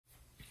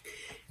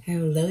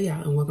Hello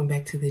y'all, and welcome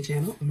back to the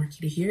channel. I'm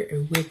Marquita here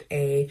with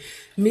a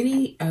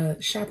mini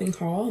shopping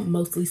haul,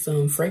 mostly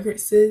some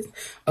fragrances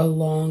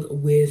along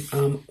with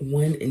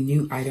one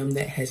new item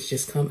that has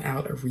just come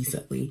out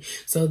recently.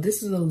 So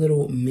this is a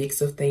little mix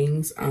of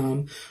things.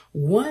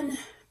 One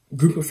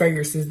group of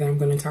fragrances that I'm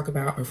going to talk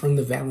about are from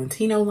the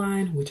Valentino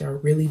line, which I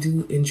really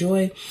do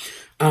enjoy.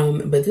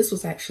 But this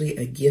was actually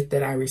a gift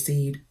that I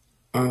received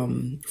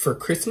for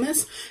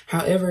Christmas.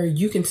 However,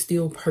 you can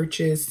still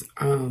purchase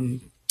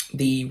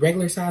the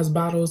regular size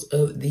bottles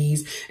of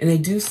these, and they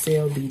do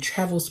sell the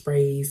travel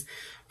sprays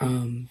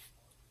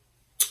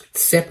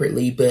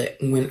separately. But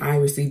when I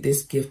received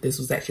this gift, this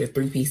was actually a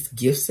 3-piece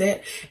gift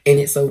set, and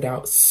it sold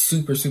out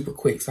super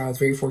quick. So I was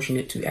very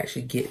fortunate to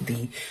actually get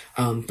the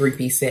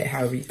 3-piece set.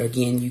 However,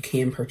 again, you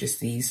can purchase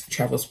these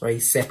travel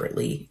sprays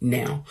separately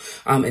now,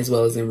 as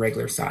well as in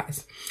regular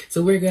size.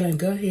 So we're gonna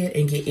go ahead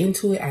and get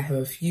into it. I have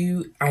a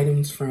few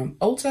items from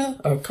Ulta,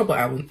 a couple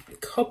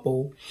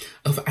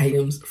of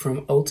items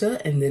from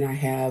Ulta, and then I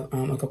have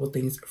a couple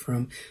things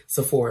from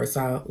Sephora.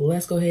 So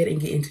let's go ahead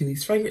and get into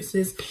these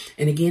fragrances.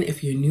 And again,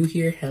 if you're new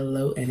here,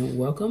 hello and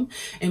welcome,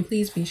 and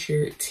please be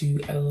sure to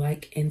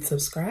like and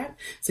subscribe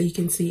so you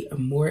can see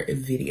more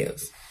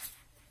videos.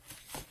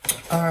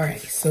 All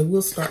right, so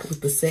we'll start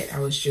with the set I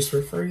was just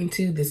referring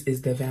to. This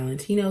is the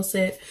Valentino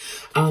set.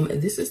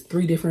 This is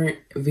 3 different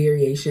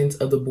variations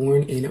of the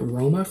Born in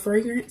Roma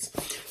fragrance.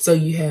 So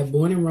you have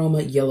Born in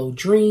Roma Yellow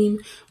Dream,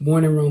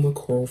 Born in Roma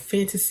Coral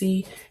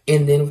Fantasy,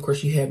 and then of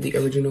course you have the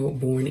original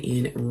Born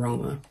in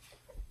Roma.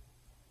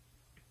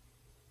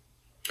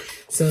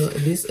 So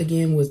this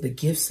again was the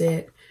gift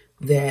set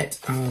that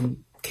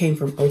came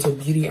from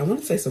Ulta Beauty. I want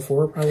to say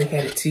Sephora probably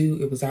had it too.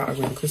 It was out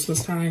around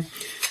Christmas time,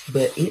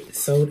 but it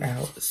sold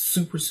out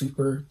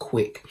super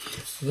quick.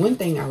 One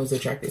thing I was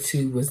attracted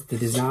to was the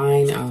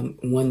design.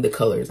 One, the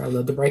colors. I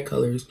love the bright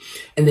colors.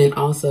 And then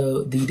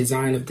also the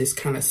design of this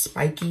kind of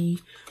spiky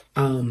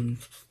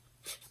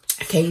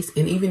case.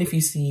 And even if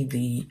you see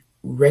the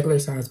regular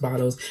size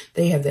bottles,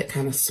 they have that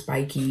kind of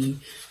spiky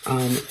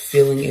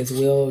feeling as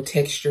well,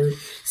 texture.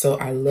 So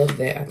I love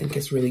that. I think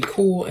it's really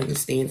cool and it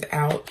stands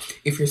out.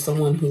 If you're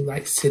someone who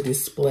likes to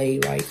display,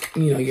 like,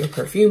 you know, your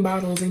perfume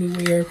bottles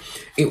anywhere,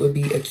 it would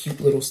be a cute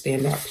little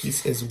standout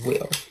piece as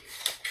well.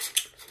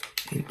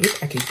 And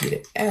if I could get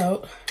it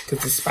out, because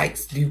the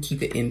spikes do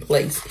keep it in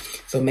place,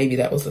 so maybe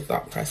that was the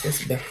thought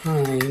process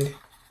behind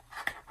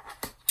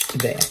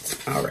that.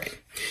 All right,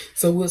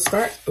 so we'll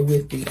start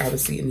with the,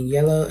 obviously, in the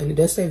yellow, and it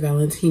does say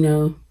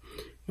Valentino.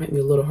 Might be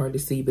a little hard to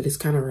see, but it's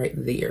kind of right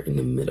there in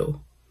the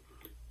middle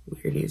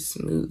where it is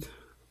smooth.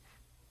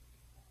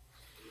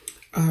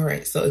 All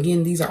right, so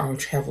again, these are all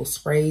travel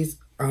sprays.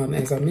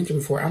 As I mentioned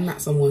before, I'm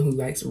not someone who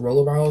likes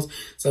rollerballs,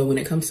 so when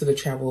it comes to the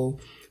travel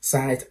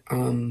size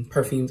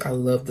perfumes, I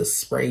love the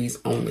sprays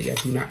only. I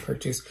do not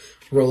purchase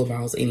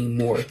rollerballs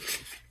anymore.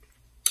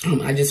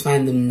 I just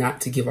find them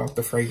not to give off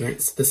the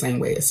fragrance the same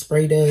way a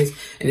spray does,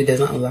 and it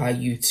doesn't allow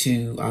you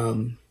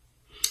to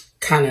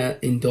kind of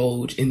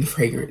indulge in the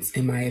fragrance,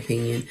 in my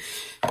opinion,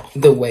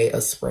 the way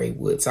a spray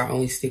would. So I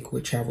only stick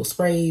with travel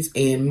sprays,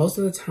 and most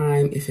of the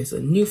time, if it's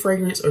a new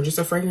fragrance or just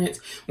a fragrance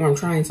where I'm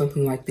trying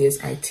something like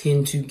this, I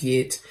tend to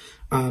get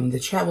the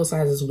travel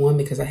sizes, one,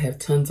 because I have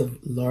tons of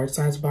large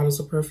size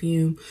bottles of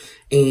perfume,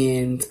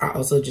 and I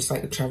also just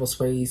like the travel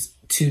sprays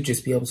to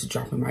just be able to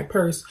drop in my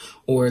purse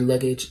or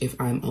luggage if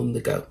I'm on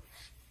the go.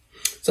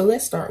 So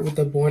let's start with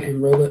the Born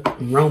in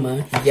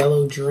Roma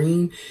Yellow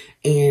Dream,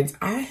 and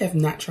I have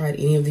not tried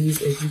any of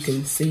these. As you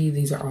can see,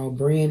 these are all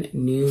brand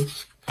new.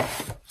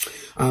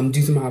 Due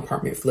to my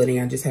apartment flooding,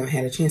 I just haven't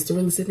had a chance to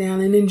really sit down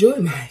and enjoy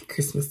my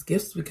Christmas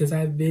gifts because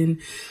I've been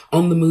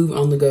on the move,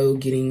 on the go,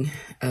 getting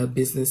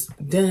business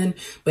done.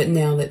 But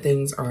now that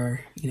things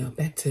are, you know,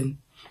 back to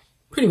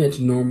pretty much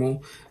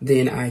normal,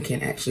 then I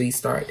can actually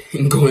start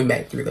going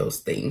back through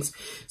those things.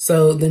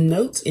 So the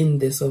notes in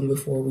this one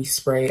before we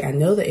spray, I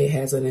know that it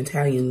has an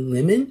Italian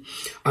lemon.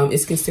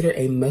 It's considered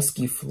a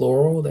musky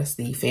floral. That's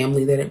the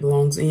family that it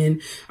belongs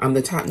in.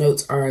 The top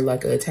notes are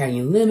like an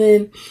Italian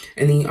lemon,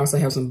 and then you also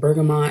have some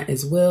bergamot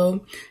as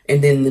well.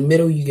 And then in the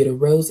middle, you get a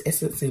rose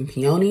essence and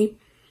peony.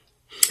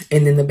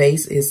 And then the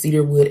base is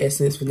cedar wood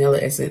essence, vanilla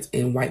essence,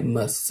 and white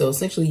musk. So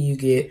essentially you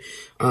get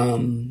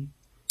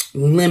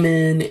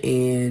lemon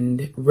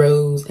and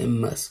rose and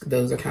musk.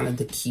 Those are kind of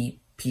the key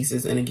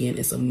pieces, and again,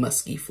 it's a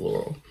musky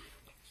floral.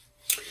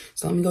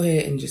 So let me go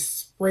ahead and just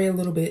spray a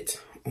little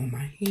bit on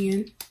my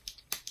hand.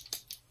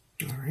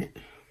 All right,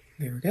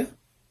 there we go.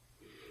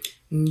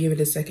 And give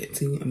it a second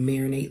to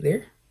marinate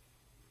there.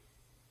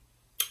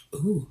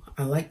 Ooh,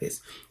 I like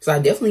this. So I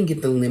definitely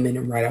get the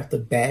lemon right off the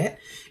bat.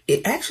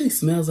 It actually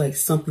smells like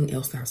something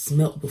else that I've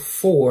smelled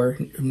before,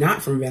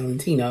 not from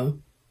Valentino.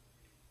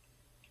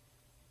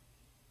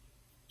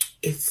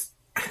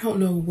 I don't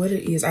know what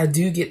it is. I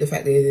do get the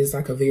fact that it is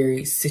like a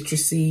very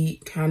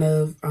citrusy kind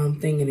of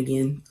thing. And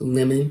again,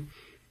 lemon,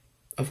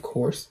 of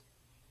course.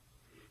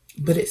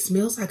 But it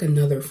smells like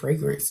another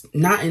fragrance.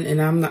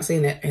 And I'm not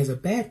saying that as a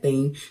bad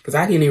thing, because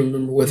I didn't even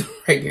remember what the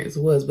fragrance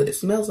was. But it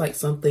smells like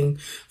something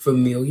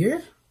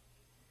familiar.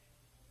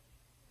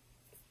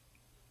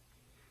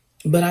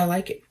 but I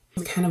like it.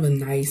 It's kind of a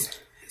nice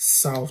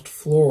soft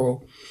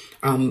floral.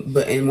 And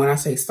when I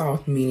say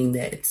soft, meaning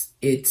that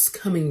it's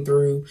coming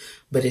through,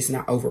 but it's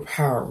not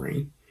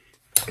overpowering.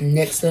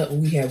 Next up,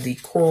 we have the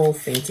Coral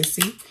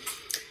Fantasy.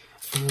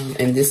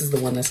 And this is the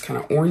one that's kind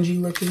of orangey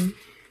looking.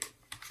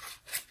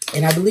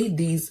 And I believe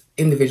these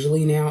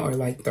individually now are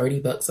like 30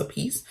 bucks a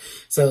piece.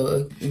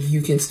 So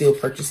you can still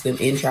purchase them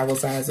in travel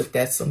size if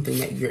that's something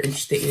that you're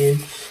interested in.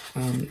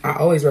 I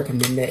always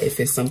recommend that if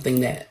it's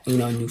something that, you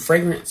know, a new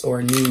fragrance or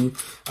a new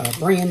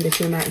brand that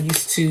you're not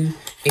used to,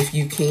 if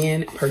you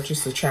can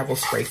purchase the travel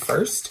spray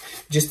first,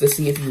 just to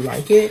see if you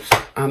like it.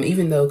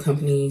 Even though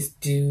companies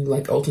do,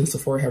 like Ulta and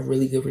Sephora, have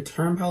really good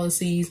return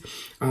policies.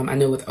 I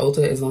know with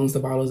Ulta, as long as the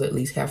bottle is at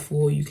least half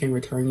full, you can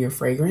return your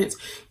fragrance.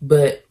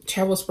 But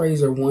travel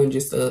sprays are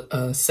just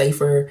a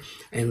safer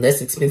and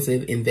less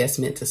expensive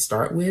investment to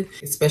start with,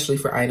 especially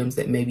for items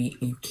that maybe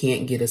you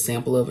can't get a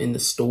sample of in the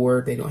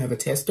store. They don't have a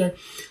tester.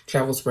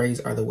 Travel sprays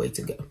are the way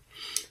to go.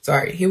 So, all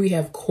right, here we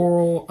have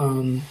Coral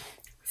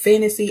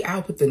Fantasy.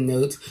 I'll put the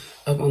notes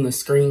up on the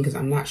screen because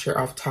I'm not sure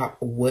off top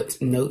what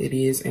note it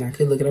is, and I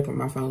could look it up on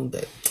my phone,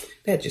 but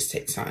that just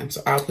takes time.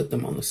 So I'll put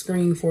them on the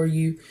screen for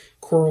you.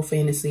 Coral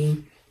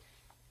Fantasy.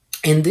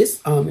 And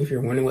this, if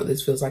you're wondering what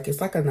this feels like,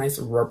 it's like a nice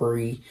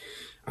rubbery,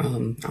 I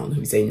don't know if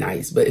you say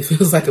nice, but it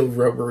feels like a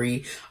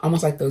rubbery,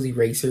 almost like those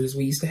erasers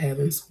we used to have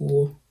in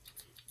school.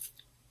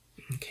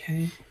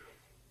 Okay.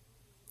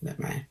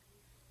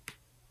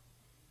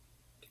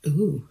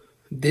 Ooh,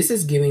 this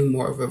is giving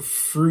more of a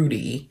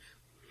fruity,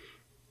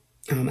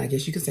 I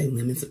guess you could say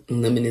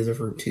lemon is a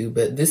fruit too,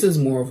 but this is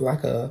more of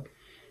like a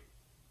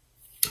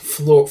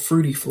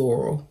fruity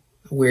floral,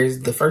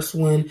 whereas the first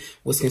one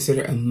was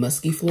considered a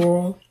musky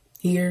floral.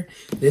 Here,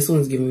 this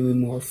one's giving me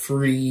more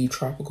fruity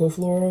tropical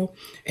floral,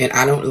 and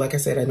I don't, like I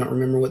said, I don't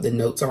remember what the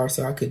notes are,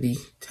 so I could be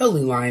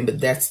totally lying,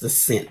 but that's the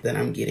scent that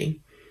I'm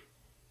getting.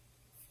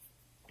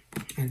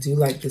 I do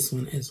like this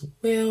one as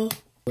well.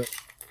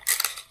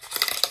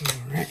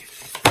 All right,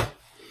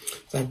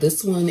 so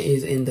this one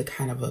is in the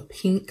kind of a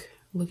pink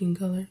looking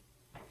color.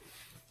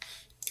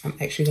 I'm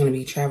actually going to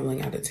be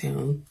traveling out of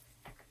town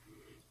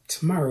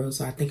tomorrow,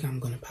 so I think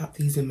I'm going to pop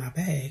these in my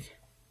bag.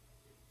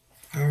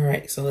 All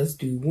right, so let's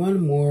do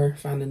one more,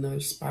 find another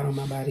spot on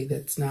my body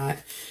that's not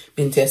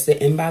been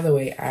tested. And by the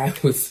way, I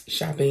was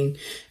shopping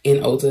in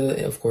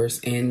Ulta, of course,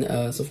 and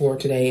Sephora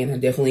today, and I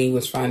definitely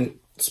was trying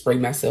to spray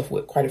myself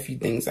with quite a few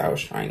things I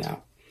was trying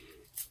out.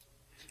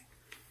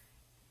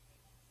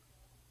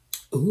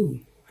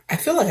 Ooh, I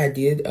feel like I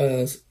did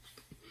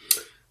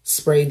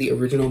spray the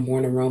original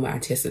Born Aroma. I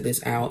tested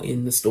this out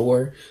in the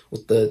store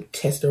with the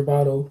tester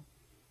bottle.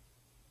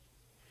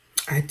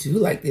 I do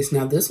like this.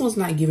 Now, this one's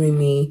not giving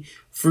me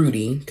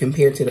fruity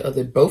compared to the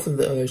other. Both of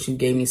the others, you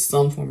gave me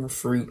some form of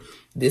fruit.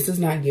 This is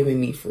not giving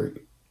me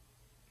fruit.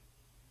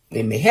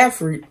 It may have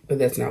fruit, but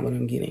that's not what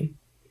I'm getting.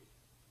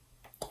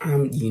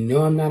 You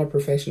know I'm not a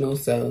professional,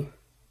 so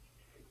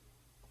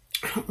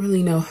I don't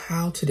really know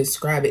how to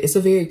describe it. It's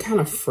a very kind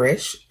of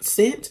fresh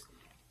scent.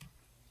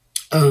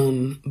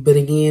 But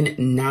again,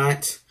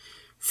 not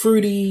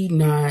fruity,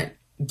 not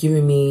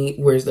giving me,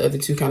 whereas the other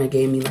two kind of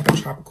gave me like a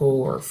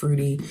tropical or a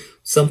fruity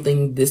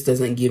something. This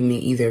doesn't give me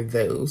either of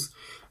those.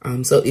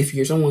 So if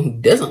you're someone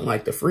who doesn't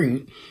like the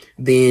fruit,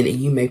 then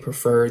you may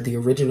prefer the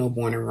original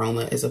Born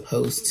Aroma as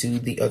opposed to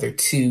the other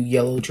two,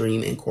 Yellow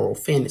Dream and Coral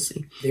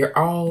Fantasy. They're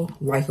all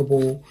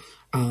likable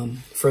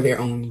for their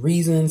own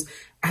reasons.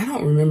 I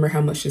don't remember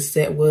how much this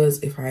set was.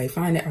 If I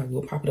find it, I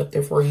will pop it up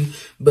there for you.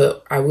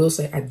 But I will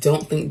say, I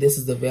don't think this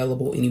is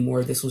available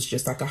anymore. This was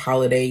just like a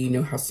holiday. You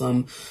know how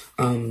some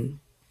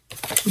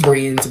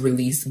brands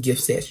release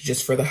gift sets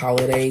just for the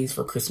holidays,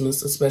 for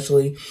Christmas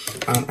especially.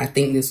 I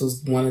think this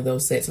was one of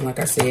those sets, and like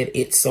I said,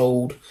 it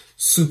sold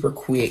super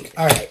quick.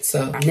 All right,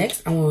 so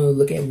next I want to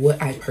look at what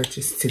I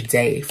purchased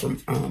today from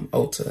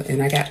Ulta,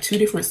 and I got two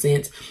different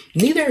scents.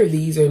 Neither of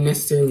these are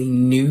necessarily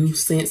new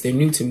scents. They're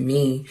new to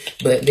me,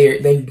 but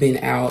they've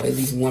been out. At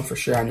least one for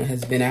sure I know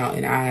has been out,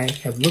 and I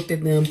have looked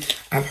at them.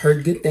 I've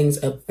heard good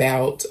things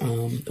about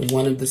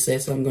one of the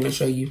sets that I'm going to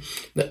show you.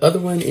 The other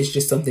one is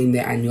just something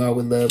that I knew I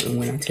would love, and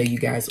when I tell you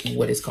guys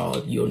what it's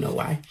called, you'll know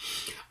why.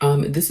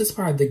 This is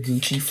part of the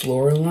Gucci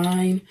Flora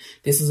line.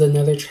 This is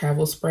another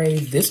travel spray.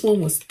 This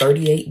one was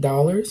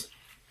 $38.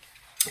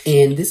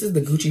 And this is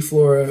the Gucci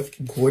Flora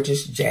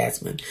Gorgeous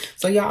Jasmine.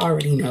 So y'all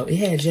already know it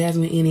had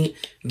jasmine in it.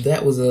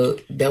 That was an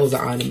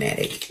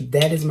automatic.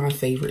 That is my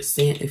favorite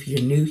scent. If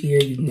you're new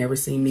here, you've never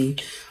seen me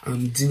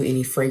do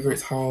any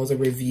fragrance hauls or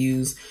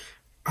reviews,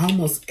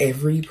 almost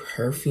every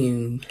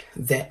perfume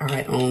that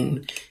I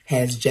own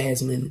has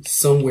jasmine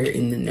somewhere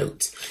in the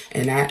notes.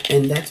 And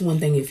that's one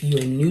thing, if you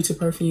are new to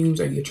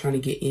perfumes or you're trying to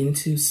get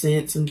into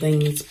scents and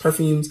things,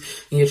 perfumes,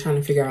 and you're trying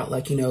to figure out,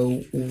 like, you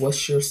know,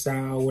 what's your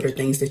style, what are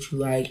things that you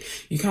like,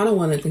 you kind of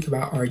want to think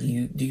about,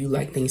 do you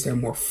like things that are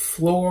more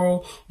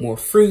floral, more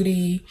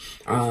fruity,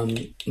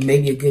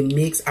 maybe a good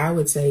mix. I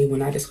would say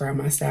when I describe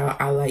my style,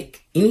 I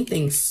like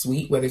anything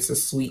sweet, whether it's a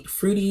sweet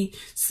fruity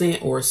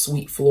scent or a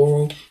sweet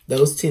floral.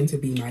 Those tend to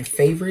be you my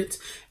favorites.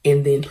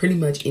 And then pretty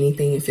much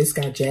anything, if it's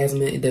got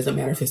jasmine, it doesn't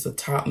matter if it's a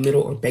top,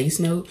 middle, or base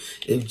note.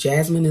 If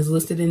jasmine is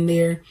listed in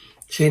there,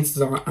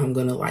 chances are I'm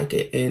gonna like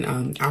it.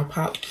 And I'll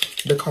pop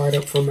the card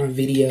up for my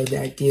video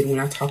that I did when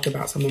I talked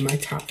about some of my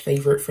top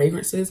favorite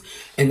fragrances.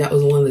 And that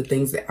was one of the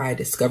things that I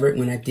discovered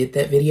when I did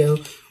that video,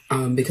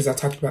 because I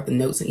talked about the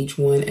notes in each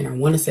one. And I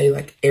want to say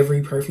like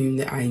every perfume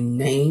that I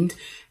named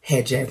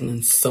had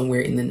jasmine somewhere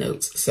in the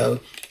notes.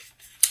 So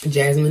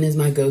jasmine is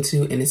my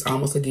go-to, and it's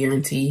almost a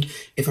guarantee.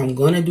 If I'm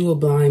gonna do a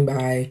blind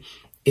buy,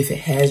 if it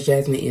has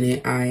jasmine in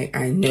it,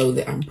 I know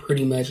that I'm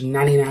pretty much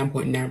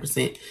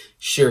 99.9%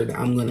 sure that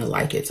I'm gonna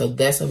like it. So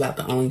that's about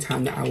the only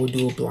time that I will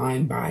do a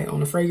blind buy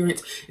on a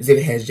fragrance, is if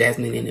it has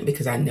jasmine in it,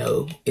 because I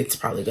know it's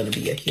probably gonna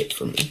be a hit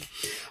for me.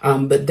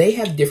 But they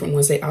have different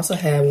ones. They also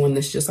have one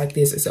that's just like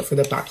this, except for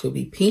the box will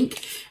be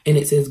pink, and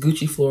it says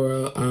Gucci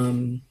Flora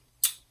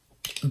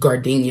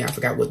Gardenia. I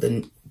forgot what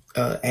the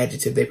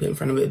adjective they put in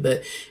front of it,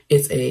 but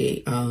it's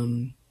a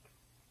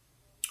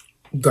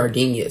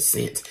gardenia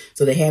scent.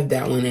 So they have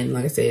that one, and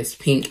like I said, it's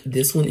pink.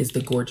 This one is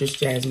the Gorgeous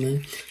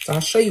Jasmine. So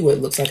I'll show you what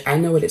it looks like. I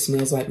know what it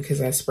smells like because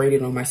I sprayed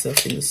it on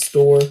myself in the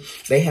store.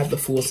 They have the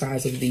full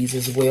size of these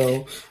as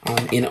well,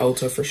 in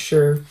Ulta for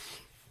sure.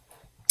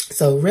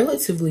 So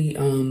relatively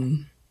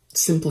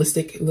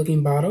simplistic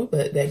looking bottle,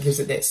 but that gives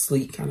it that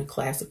sleek kind of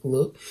classic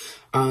look.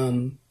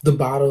 The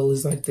bottle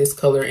is like this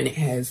color, and it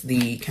has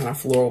the kind of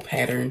floral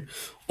pattern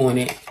on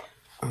it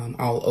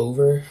all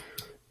over.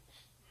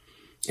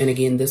 And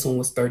again, this one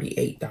was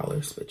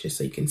 $38, but just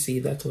so you can see,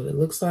 that's what it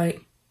looks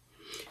like.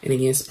 And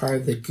again, it's part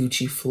of the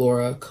Gucci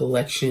Flora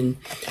collection,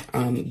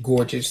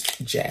 Gorgeous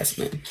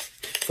Jasmine,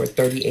 for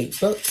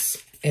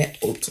 $38 at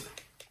Ulta.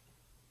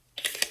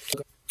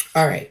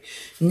 All right,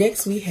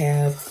 next we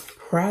have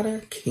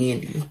Prada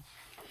Candy.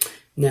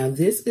 Now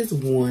this is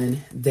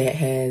one that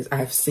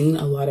I've seen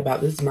a lot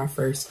about. This is my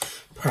first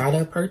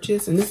Prada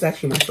purchase, and this is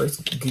actually my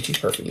first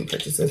Gucci perfume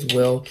purchase as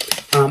well.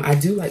 I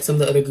do like some of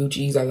the other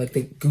Gucci's. I like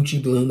the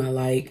Gucci Bloom.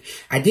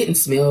 I didn't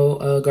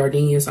smell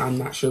gardenia, so I'm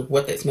not sure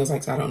what that smells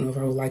like, so I don't know if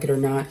I would like it or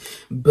not.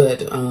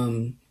 But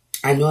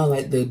I know I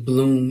like the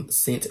Bloom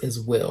scent as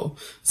well.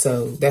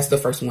 So that's the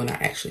first one I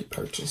actually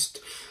purchased.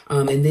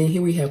 And then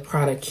here we have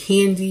Prada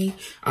Candy.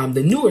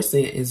 The newer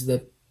scent is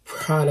the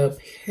Prada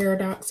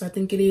Paradox, I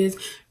think it is,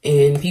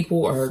 and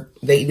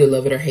they either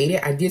love it or hate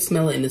it. I did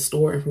smell it in the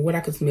store, and from what I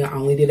could smell, I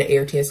only did an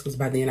air test because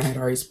by then I had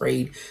already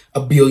sprayed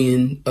a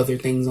billion other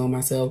things on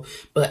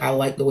myself, but I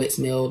like the way it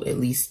smelled, at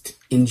least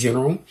in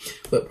general.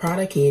 But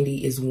Prada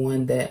Candy is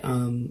one that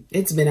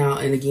it's been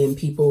out, and again,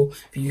 people,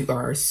 if you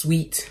are a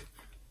sweet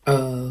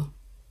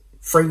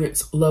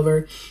fragrance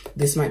lover,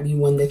 this might be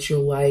one that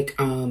you'll like.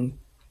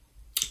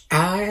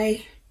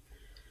 I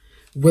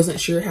wasn't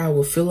sure how I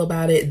would feel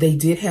about it. They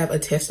did have a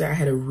tester. I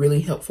had a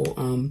really helpful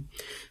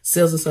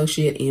sales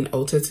associate in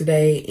Ulta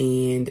today,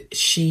 and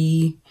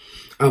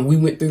we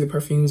went through the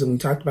perfumes and we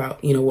talked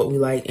about, what we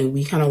like, and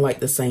we kind of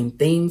like the same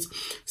things.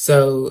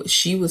 So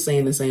she was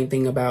saying the same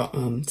thing about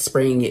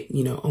spraying it,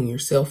 on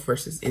yourself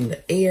versus in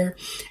the air.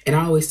 And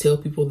I always tell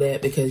people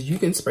that, because you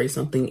can spray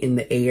something in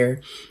the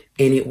air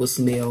and it will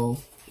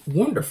smell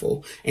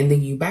wonderful, and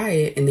then you buy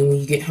it, and then when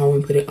you get home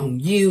and put it on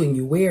you and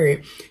you wear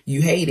it,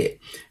 you hate it,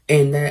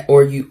 and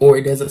or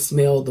it doesn't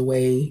smell the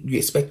way you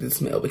expect it to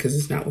smell, because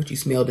it's not what you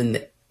smelled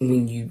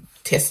when you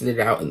tested it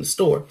out in the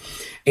store.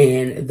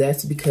 And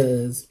that's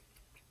because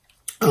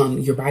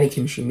your body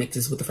chemistry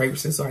mixes with the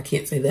fragrances. So I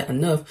can't say that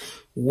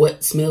enough.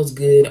 What smells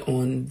good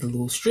on the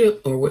little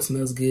strip, or what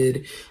smells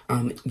good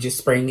just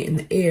spraying it in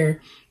the air,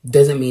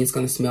 doesn't mean it's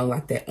going to smell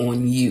like that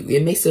on you.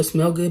 It may still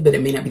smell good, but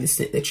it may not be the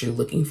scent that you're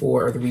looking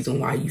for, or the reason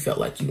why you felt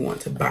like you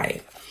want to buy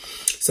it.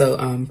 So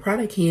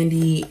Prada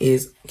Candy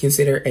is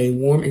considered a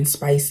warm and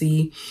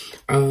spicy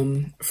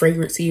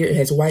fragrance here. It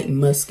has white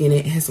musk in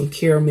it. It has some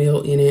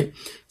caramel in it.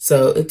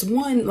 So it's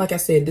one, like I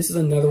said, this is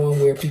another one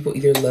where people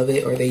either love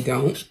it or they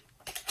don't.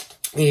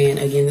 And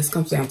again, this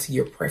comes down to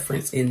your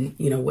preference and,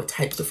 what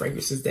types of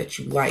fragrances that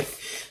you like.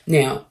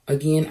 Now,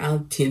 again,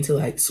 I tend to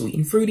like sweet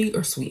and fruity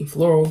or sweet and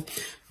floral.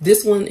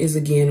 This one is,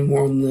 again,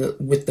 more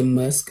with the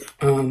musk.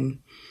 But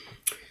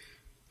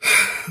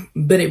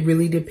it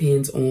really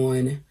depends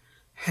on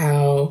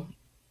how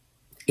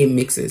it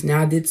mixes.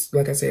 Now, I did,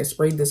 like I said, I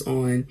sprayed this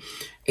on,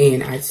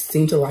 and I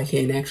seem to like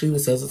it. And actually, the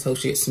sales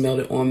associate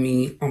smelled it on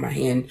me, on my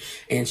hand,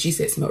 and she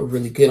said it smelled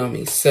really good on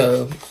me.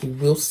 So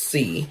we'll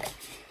see.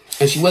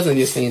 And she wasn't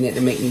just saying that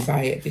to make me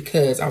buy it,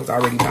 because I was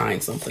already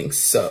buying something.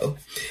 So,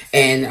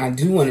 and I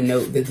do want to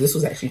note that this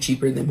was actually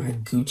cheaper than my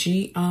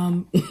Gucci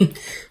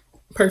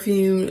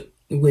perfume,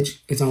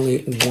 which is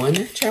only one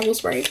travel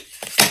spray.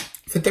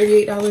 For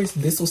 $38,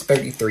 this was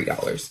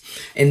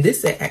 $33. And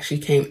this set actually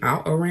came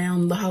out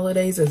around the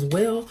holidays as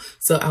well.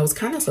 So I was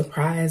kind of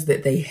surprised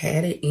that they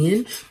had it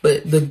in,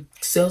 but the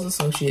sales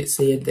associate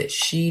said that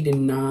she did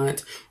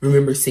not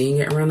remember seeing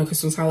it around the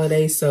Christmas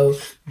holidays. So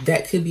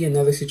that could be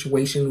another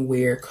situation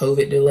where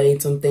COVID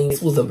delayed some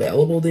things. It was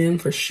available then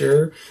for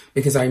sure,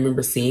 because I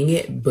remember seeing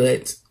it,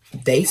 but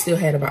they still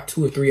had about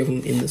 2 or 3 of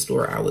them in the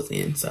store I was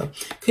in. So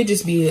could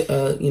just be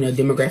a, you know,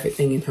 demographic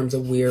thing in terms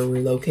of where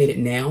we're located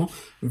now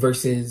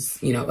versus,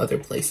 you know, other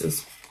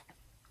places.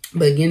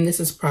 But again, this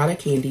is Prada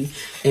Candy,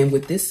 and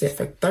with this set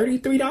for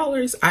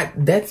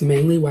 $33, that's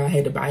mainly why I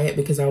had to buy it,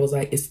 because I was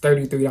like, it's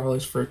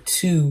 $33 for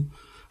 2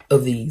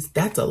 of these.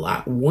 That's a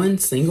lot. One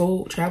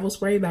single travel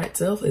spray by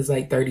itself is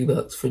like 30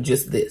 bucks for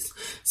just this.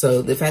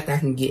 So the fact that I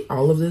can get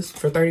all of this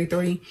for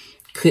 33,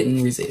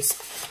 couldn't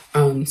resist.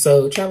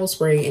 So travel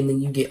spray, and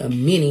then you get a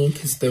mini,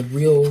 because the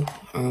real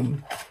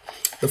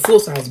the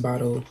full size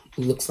bottle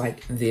looks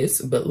like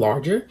this but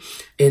larger,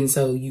 and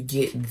so you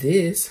get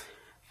this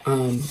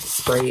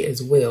spray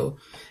as well.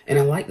 And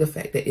I like the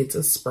fact that it's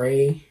a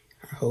spray.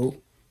 I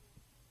hope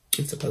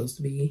it's supposed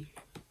to be.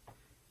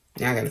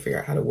 Now I gotta figure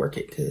out how to work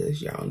it,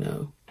 because y'all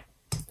know.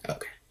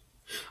 Okay.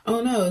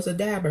 Oh no, it's a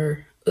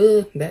dabber.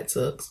 That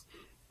sucks.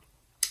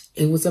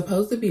 It was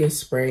supposed to be a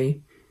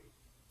spray.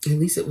 At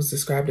least it was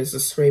described as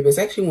a spray, but it's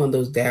actually one of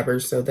those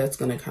dabbers, so that's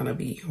gonna kind of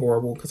be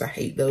horrible because I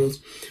hate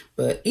those.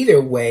 But either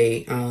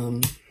way,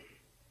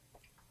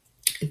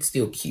 it's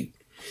still cute.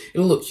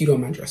 It'll look cute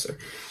on my dresser.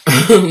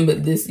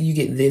 But this, you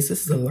get this.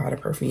 This is a lot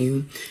of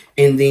perfume.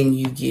 And then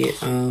you get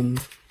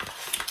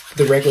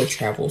the regular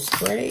travel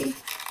spray.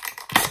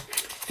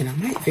 And I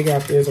might figure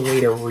out if there's a way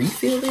to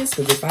refill this,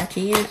 because if I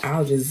can,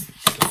 I'll just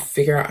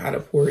figure out how to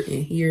pour it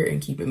in here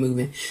and keep it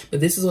moving. But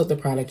this is what the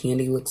Prada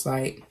Candy looks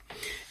like.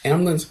 And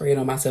I'm going to spray it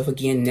on myself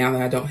again now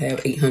that I don't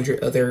have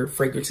 800 other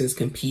fragrances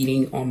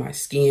competing on my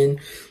skin,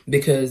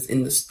 because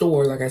in the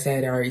store, like I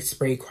said, I already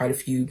sprayed quite a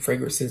few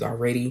fragrances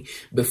already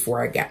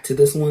before I got to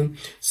this one.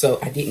 So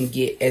I didn't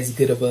get as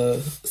good of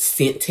a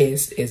scent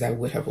test as I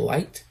would have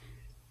liked.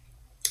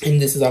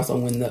 And this is also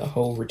when the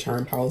whole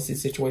return policy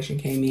situation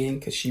came in,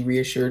 because she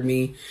reassured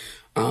me,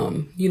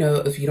 you know,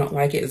 if you don't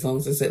like it, as long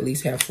as it's at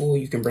least half full,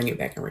 you can bring it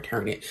back and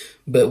return it.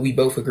 But we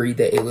both agreed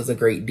that it was a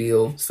great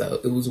deal, so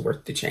it was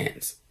worth the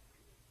chance.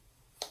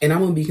 And I'm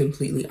going to be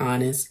completely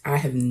honest,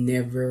 I don't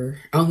think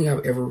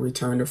I've ever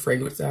returned a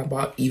fragrance that I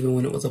bought, even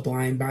when it was a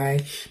blind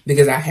buy,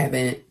 because I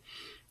haven't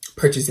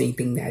purchased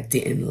anything that I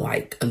didn't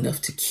like enough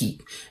to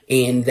keep.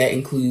 And that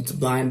includes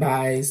blind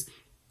buys,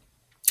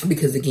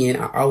 because again,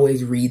 I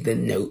always read the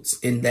notes,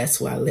 and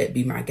that's what I let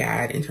be my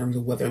guide in terms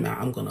of whether or not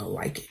I'm going to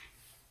like it,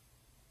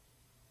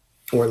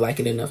 or like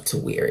it enough to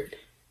wear it.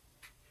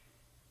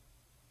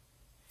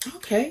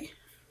 Okay.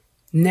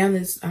 Now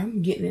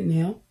I'm getting it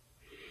now.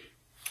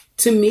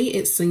 To me,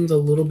 it seems a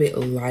little bit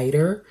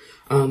lighter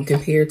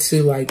compared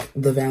to like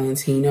the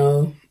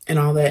Valentino and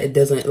all that. It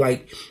doesn't,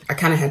 like, I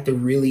kind of have to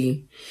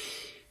really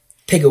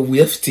take a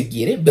whiff to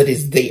get it, but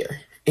it's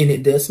there. And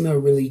it does smell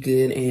really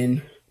good.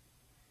 And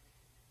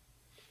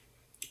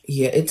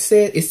yeah,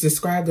 it's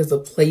described as a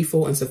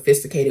playful and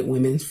sophisticated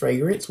women's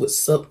fragrance with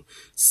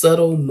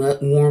subtle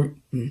white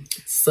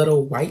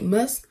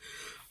musk.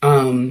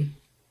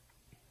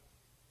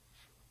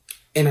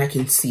 And I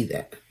can see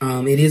that.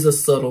 It is a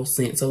subtle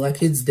scent. So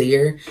like it's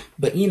there,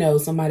 but you know,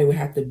 somebody would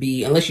have to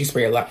be, unless you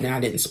spray a lot. Now I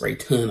didn't spray a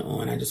ton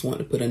on. I just wanted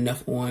to put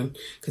enough on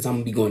because I'm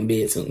gonna be going to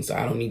bed soon. So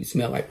I don't need to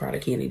smell like Prada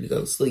Candy to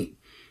go to sleep.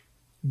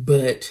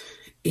 But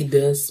it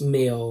does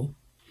smell,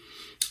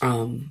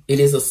 it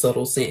is a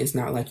subtle scent. It's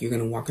not like you're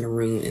gonna walk in a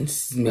room and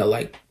smell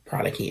like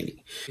Prada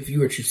Candy. If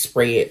you were to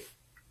spray it,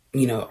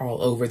 you know, all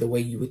over the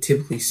way you would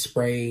typically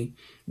spray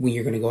when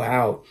you're going to go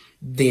out,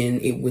 then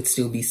it would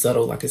still be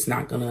subtle. Like it's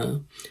not going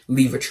to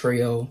leave a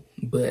trail,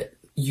 but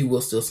you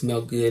will still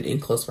smell good in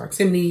close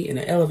proximity, in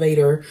an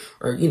elevator,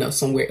 or, you know,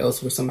 somewhere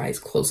else where somebody's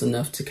close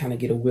enough to kind of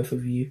get a whiff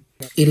of you.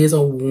 It is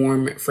a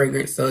warm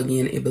fragrance. So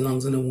again, it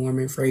belongs in a warm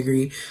and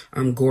fragrant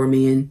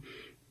gourmet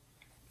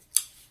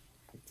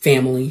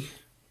family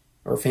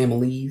or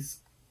families.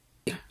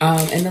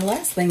 And the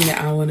last thing that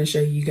I want to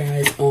show you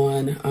guys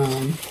on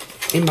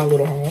in my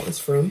little haul is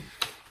from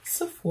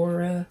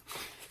Sephora.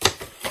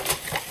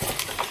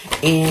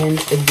 And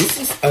this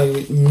is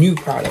a new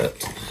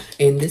product.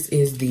 And this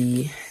is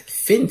the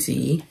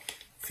Fenty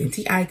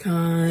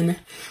Icon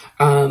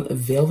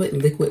Velvet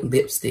Liquid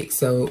Lipstick.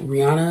 So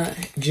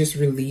Rihanna just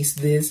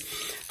released this.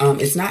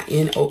 It's not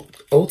in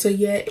Ulta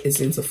yet. It's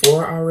in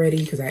Sephora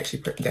already, because I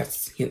actually,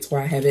 that's hence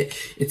why I have it.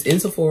 It's in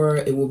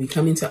Sephora. It will be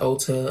coming to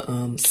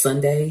Ulta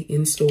Sunday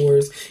in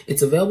stores.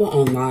 It's available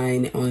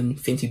online on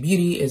Fenty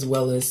Beauty as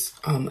well as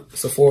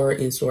Sephora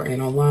in store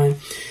and online.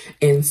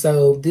 And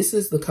so this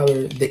is the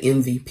color, the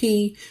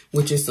MVP,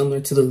 which is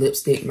similar to the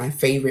lipstick, my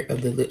favorite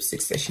of the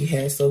lipsticks that she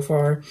has so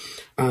far.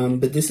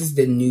 But this is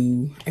the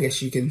new, I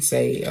guess you can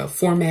say,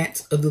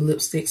 format of the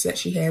lipsticks that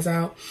she has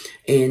out.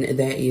 And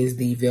that is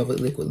the Velvet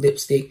Liquid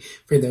Lipstick.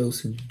 For those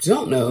who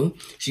don't know,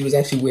 she was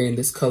actually wearing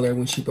this color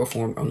when she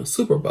performed on the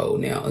Super Bowl.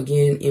 Now,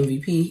 again,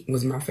 MVP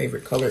was my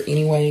favorite color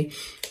anyway.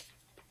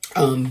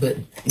 But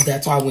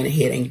that's why I went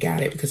ahead and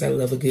got it, because I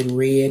love a good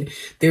red.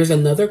 There's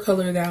another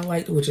color that I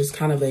liked, which is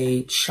kind of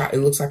it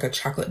looks like a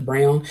chocolate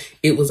brown.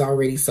 It was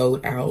already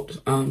sold out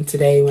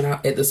today when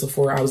at the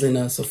Sephora. I was in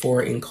a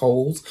Sephora in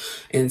Kohl's,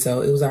 and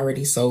so it was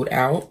already sold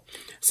out.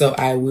 So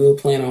I will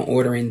plan on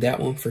ordering that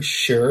one for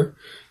sure.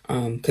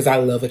 because I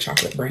love a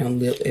chocolate brown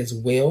lip as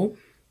well.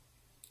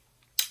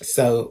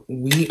 So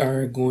we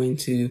are going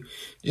to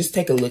just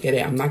take a look at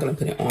it. I'm not going to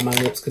put it on my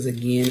lips because,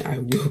 again, I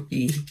will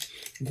be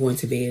going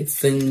to bed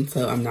soon.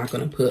 So I'm not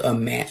going to put a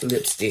matte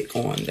lipstick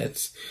on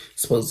that's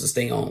supposed to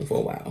stay on for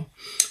a while.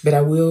 But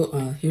I will,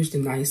 here's the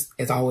nice,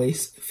 as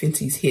always,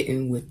 Fenty's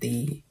hitting with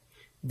the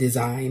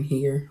design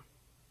here.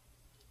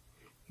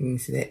 You can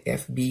see that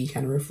FB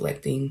kind of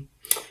reflecting.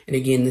 And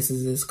again, this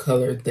is this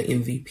color, the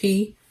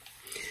MVP.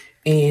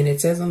 And it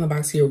says on the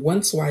box here,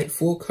 one swipe,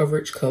 full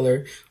coverage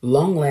color,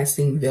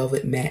 long-lasting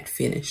velvet matte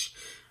finish.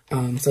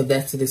 So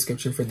that's the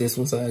description for this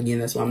one. So again,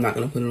 that's why I'm not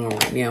going to put it on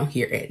right now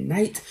here at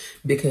night,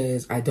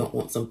 because I don't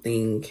want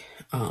something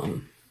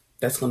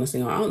that's going to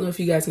stay on. I don't know if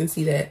you guys can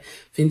see that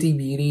Fenty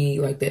Beauty,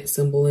 like that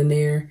symbol in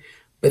there,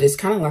 but it's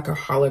kind of like a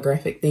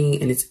holographic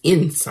thing, and it's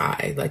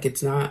inside. Like,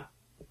 it's not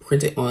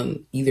printed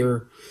on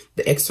either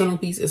the external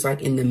piece. It's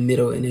like in the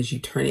middle, and as you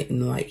turn it,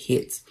 and the light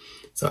hits.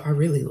 So I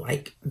really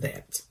like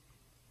that.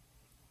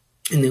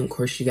 And then, of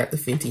course, you got the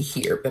Fenty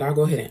here. But I'll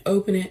go ahead and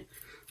open it.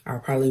 I'll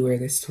probably wear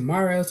this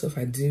tomorrow. So if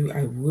I do,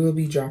 I will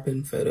be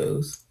dropping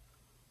photos.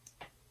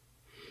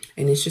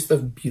 And it's just a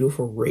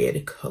beautiful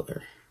red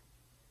color.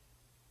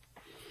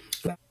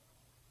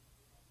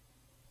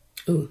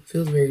 Oh,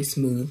 feels very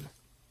smooth.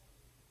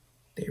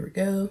 There we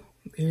go.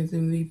 There's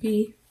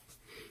MVP.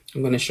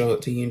 I'm going to show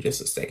it to you in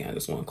just a second. I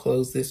just want to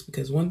close this,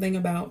 because one thing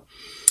about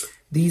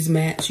these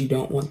mattes, you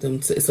don't want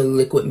them to, it's a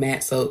liquid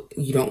matte, so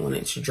you don't want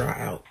it to dry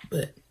out.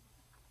 But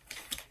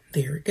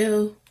there we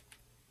go.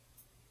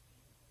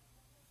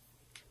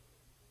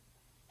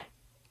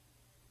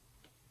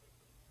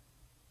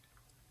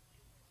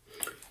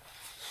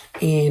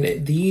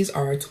 And these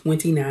are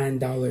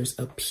 $29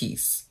 a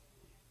piece.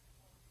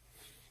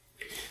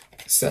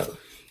 So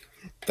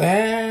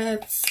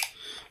that's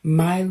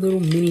my little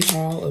mini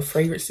haul of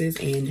fragrances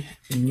and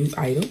new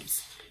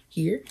items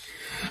here.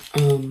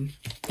 And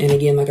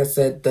again, like I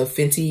said, the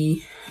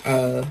Fenty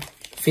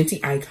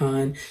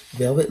Icon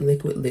Velvet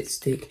Liquid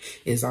Lipstick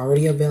is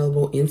already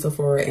available in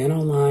Sephora and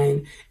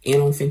online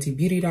and on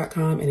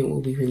FentyBeauty.com, and it will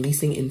be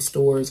releasing in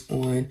stores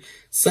on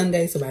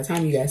Sunday. So by the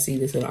time you guys see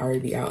this, it'll already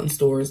be out in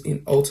stores in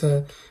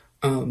Ulta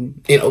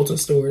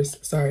stores,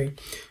 sorry.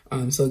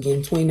 So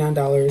again,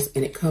 $29,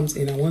 and it comes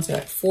in, I want to say,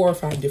 like 4 or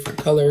 5 different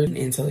colors,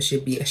 and so it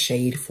should be a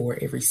shade for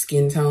every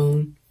skin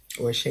tone,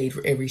 or a shade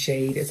for every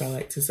shade, as I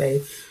like to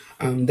say.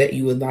 That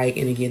you would like.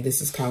 And again,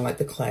 this is kind of like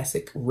the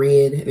classic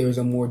red. There's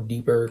a more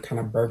deeper kind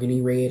of burgundy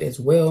red as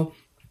well,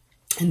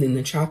 and then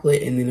the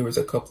chocolate, and then there was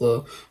a couple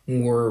of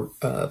more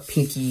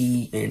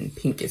pinky and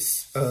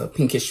pinkish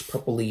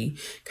purpley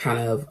kind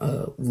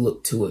of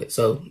look to it.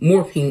 So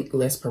more pink,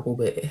 less purple,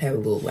 but it had a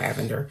little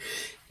lavender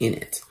in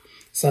it.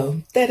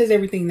 So that is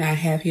everything that I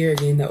have here.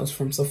 Again, that was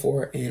from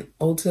Sephora and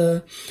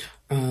Ulta.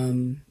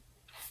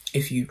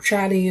 If you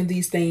tried any of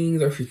these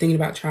things, or if you're thinking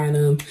about trying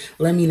them,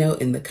 let me know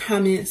in the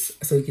comments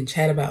so we can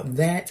chat about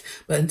that.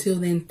 But until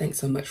then, thanks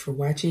so much for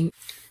watching.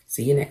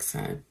 See you next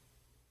time.